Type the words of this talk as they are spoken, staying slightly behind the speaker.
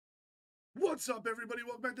What's up, everybody?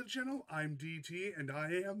 Welcome back to the channel. I'm DT, and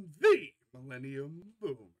I am the Millennium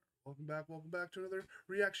Boomer. Welcome back to another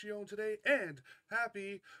reaction today, and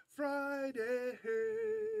happy Friday!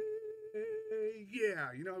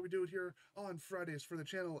 Yeah, you know how we do it here on Fridays for the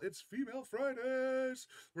channel. It's Female Fridays!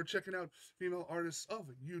 We're checking out female artists of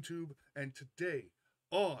YouTube, and today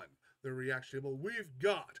on the reaction table, we've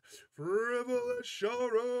got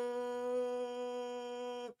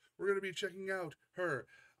FrivolousSshara! We're going to be checking out her.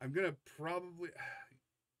 I'm going to probably...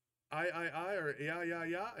 or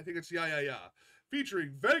yeah, I think it's yeah.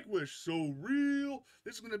 Featuring Vanquish, SOReal.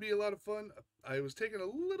 This is going to be a lot of fun. I was taking a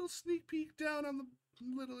little sneak peek down on the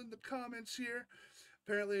in the comments here.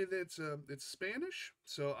 Apparently it's Spanish,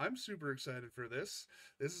 so I'm super excited for this.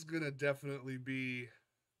 This is going to definitely be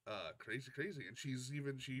crazy. And she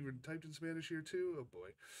even typed in Spanish here too. Oh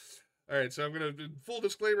boy. All right, so I'm going to, full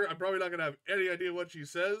disclaimer, I'm probably not going to have any idea what she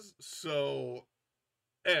says, so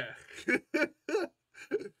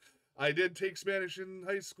I did take Spanish in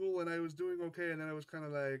high school, and I was doing okay, and then I was kind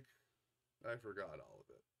of like, I forgot all of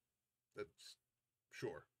it. That's,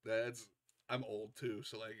 sure. I'm old, too,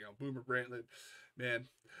 so, like, you know, boomer brain, man,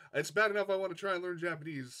 it's bad enough I want to try and learn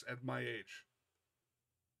Japanese at my age.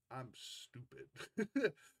 I'm stupid.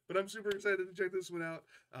 But I'm super excited to check this one out.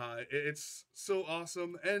 It's so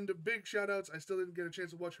awesome, and big shout-outs. I still didn't get a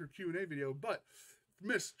chance to watch her Q&A video, but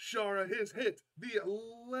Miss Shara has hit the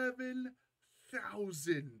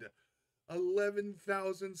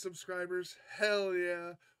 11,000 subscribers. Hell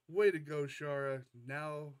yeah. Way to go, Shara.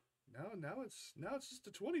 Now it's just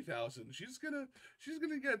to 20,000. She's gonna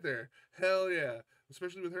get there. Hell yeah.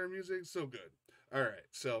 Especially with her music, so good. Alright,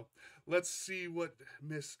 so let's see what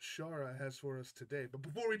Miss Shara has for us today. But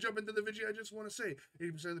before we jump into the video, I just want to say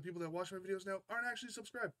 80% of the people that watch my videos now aren't actually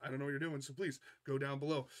subscribed. I don't know what you're doing, so please go down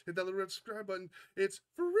below. Hit that little red subscribe button. It's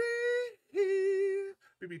free.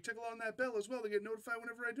 Maybe tickle on that bell as well to get notified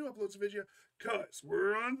whenever I do upload a video, cause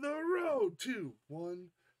we're on the road to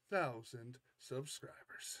 1,000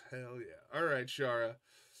 subscribers. Hell yeah. Alright, Shara,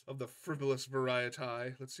 of the frivolous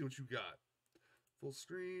variety. Let's see what you got. Full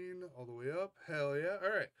screen, all the way up. Hell yeah.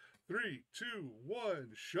 Alright. 3, 2,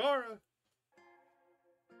 1, Shara.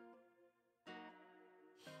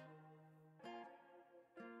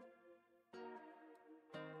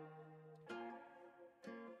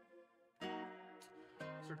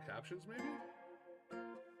 Is there captions, maybe?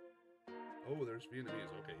 Oh, there's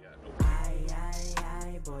Vietnamese. Okay, yeah. Nope. I,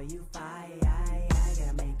 boy, you fine. I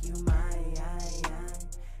gotta make you mine.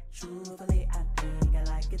 Truthfully, I think I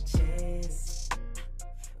like a chase.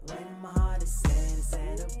 When my heart is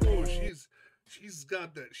set oh, she's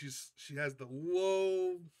got that. She has the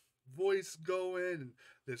low voice going, and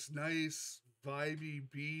this nice vibey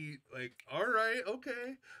beat. Like, all right,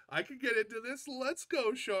 okay, I can get into this. Let's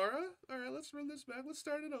go, Shara. All right, let's run this back. Let's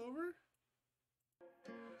start it over.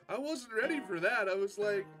 I wasn't ready for that. I was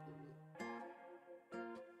like,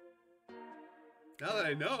 now that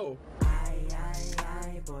I know. I,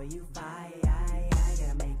 boy, you fine. I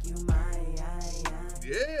gotta make you mine.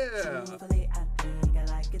 Yeah. Truthfully, I think I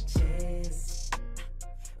like a chase.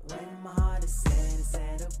 When my heart is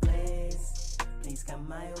set ablaze, please come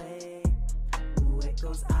my way. Ooh, it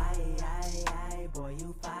goes I, boy,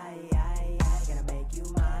 you fine. I gotta make you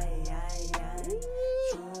mine.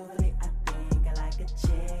 Truthfully, I think I like a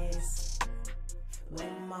chase.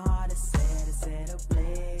 When my heart is set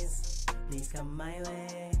ablaze, please come my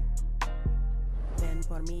way. Ven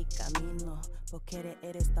por mi camino, porque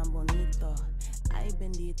eres tan bonito. Ay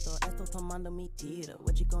bendito, esto tomando mi tiro.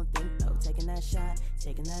 What you gon' think though? Taking that shot,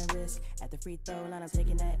 taking that risk. At the free throw line, I'm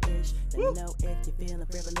taking that ish. Let me know if you're feeling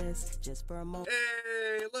frivolous, just for a moment.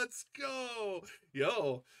 Hey, let's go.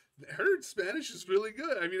 Yo, her Spanish is really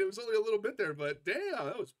good. I mean, it was only a little bit there, but damn,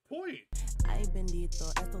 that was point. Ay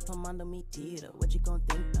bendito, esto tomando mi tiro. What you gon'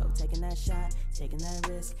 think though? Taking that shot, taking that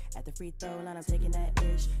risk. At the free throw line, I'm taking that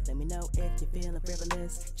ish. Let me know if you're feeling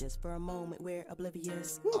frivolous, just for a moment we're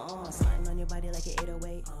oblivious. Sliding on your body like an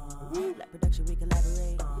 808. Like production, we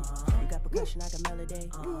collaborate. You got percussion, I got melody.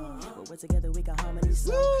 But we're together, we got harmony.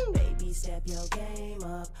 So baby, step your game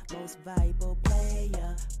up. Most valuable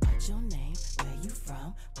player. What's your name? Where you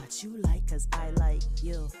from? What you like? Cause I like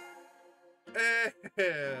you.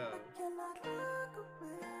 Yeah.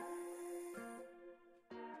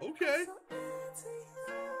 Okay.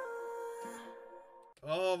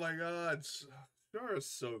 Oh my God, Shara's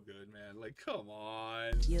so good, man. Like, come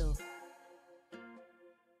on. You.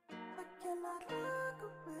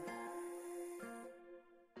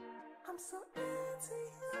 I'm so into you.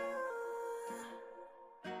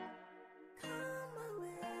 Come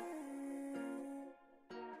away.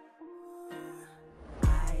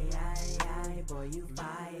 boy, you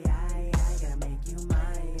fire, I gotta make you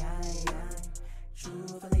mine.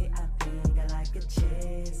 Truthfully, I think I like a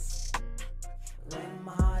chase. When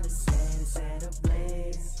my heart is set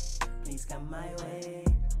ablaze, please come my way.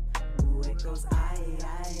 Ooh, it goes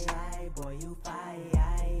I, boy, you fire,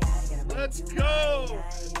 I gotta make Let's you go!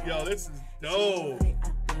 mine. Yo, this is dope. Truthfully,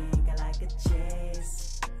 I think I like a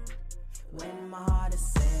chase. When my heart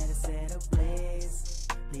is set ablaze,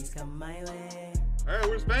 please come my way. Alright,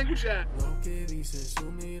 where's Vanquish at? Lo que dice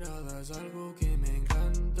su mirada es algo que me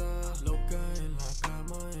encanta. Loca en la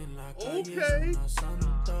cama, en la calle, es una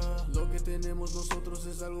santa. Lo que tenemos nosotros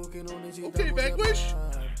es algo que no necesitamos. Okay, Vanquish.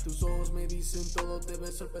 Tus ojos me dicen todo, te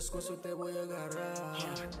beso el pescuezo y te voy a agarrar.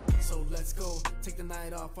 So let's go, take the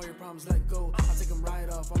night off, all your problems let go. I'll take them right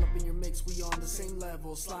off, all up in your mix, we on the same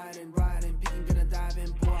level. Sliding, riding, picking, gonna dive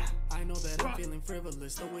in, boy. I know that I'm feeling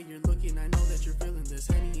frivolous. The way you're looking, I know that you're feeling this.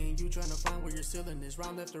 Henny and you trying to find where you're sealing this.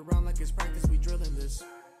 Round after round like it's practice, we drilling this.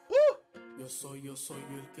 Woo! Yo soy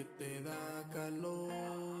el que te da calor.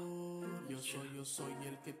 Yo soy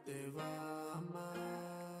el que te va a amar.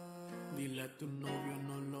 Dile a tu novio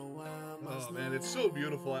no lo amas. Oh man, it's so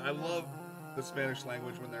beautiful. I love the Spanish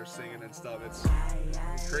language when they're singing and stuff. It's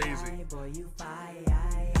crazy. Boy, you fire,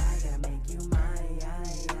 I gotta make you mine.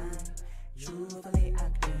 Truthfully, I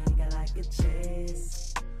think I like a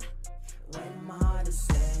chase. When my heart is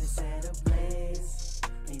set ablaze,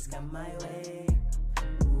 please come my way.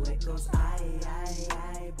 Ooh, it goes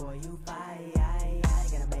I, boy, you fire, I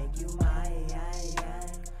gotta make you mine.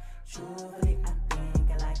 Truthfully, I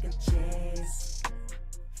think I like a chase.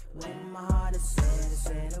 When my heart is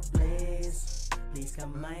set ablaze, please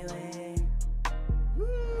come my way.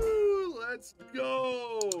 Woo! Let's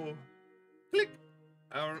go! Click!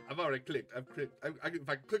 I've already clicked. I've clicked. If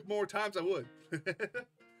I could click more times, I would.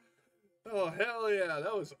 Oh, hell yeah.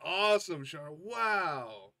 That was awesome, Sharrraaa.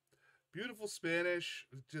 Wow. Beautiful Spanish.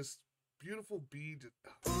 Just beautiful beat.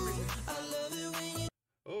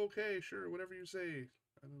 Okay, sure. Whatever you say.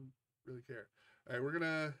 I don't really care. All right, we're going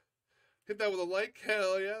to hit that with a like.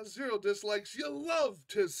 Hell yeah. 0 dislikes. You love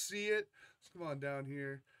to see it. Let's come on down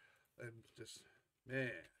here. And just,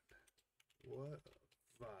 man. What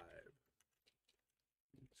a vibe.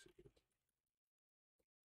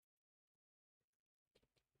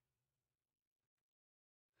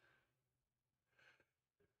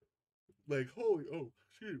 Like, holy, oh,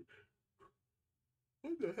 shoot.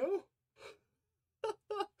 What the hell?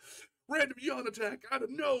 Random yawn attack out of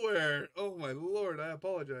nowhere. Oh my lord, I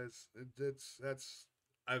apologize.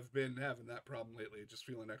 I've been having that problem lately, just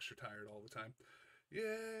feeling extra tired all the time.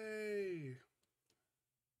 Yay!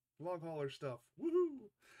 Long hauler stuff. Woohoo!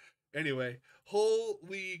 Anyway,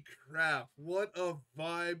 holy crap. What a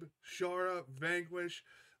vibe. Sharrraaa, Vanquish.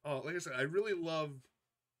 Oh, like I said, I really love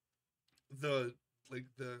the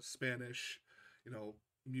Spanish,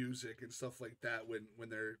 music and stuff like that when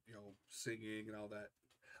they're, singing and all that.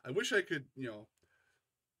 I wish I could,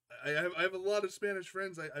 I have a lot of Spanish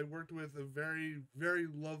friends. I worked with a very, very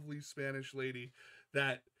lovely Spanish lady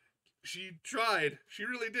that she tried. She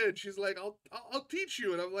really did. She's like, I'll teach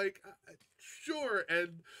you. And I'm like, sure.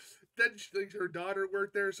 And then her daughter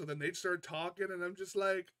worked there. So then they'd start talking and I'm just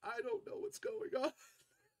like, I don't know what's going on.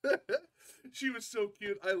 She was so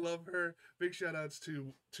cute. I love her. Big shout outs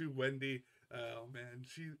to Wendy. Oh man,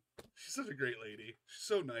 she's such a great lady. She's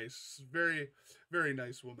so nice. Very, very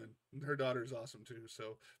nice woman. And her daughter's awesome too.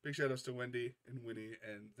 So big shout outs to Wendy and Winnie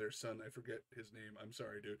and their son. I forget his name. I'm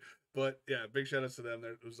sorry, dude. But yeah, big shout outs to them.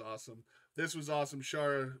 That was awesome. This was awesome.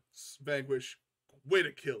 Sharrraaa, Vanquish. Way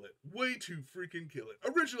to kill it. Way to freaking kill it.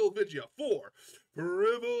 Original video for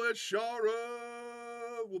FrivvoolouSS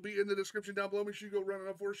Sharrraaa will be in the description down below. Make sure you go run it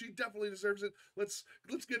up for her. She definitely deserves it. Let's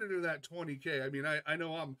get into that 20K. I mean, I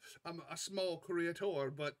know I'm a small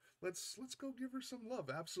creator, but let's go give her some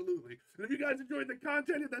love. Absolutely. And if you guys enjoyed the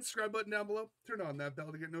content, hit that subscribe button down below. Turn on that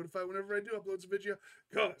bell to get notified whenever I do upload a video,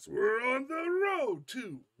 because we're on the road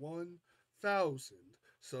to 1,000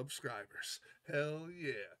 subscribers. Hell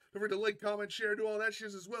yeah. Don't forget to like, comment, share, do all that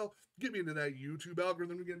shit as well. Get me into that YouTube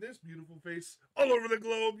algorithm to get this beautiful face all over the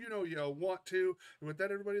globe. You know you want to. And with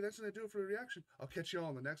that, everybody, that's going to do it for the reaction. I'll catch you all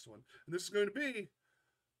in the next one. And this is going to be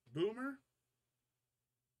Boomer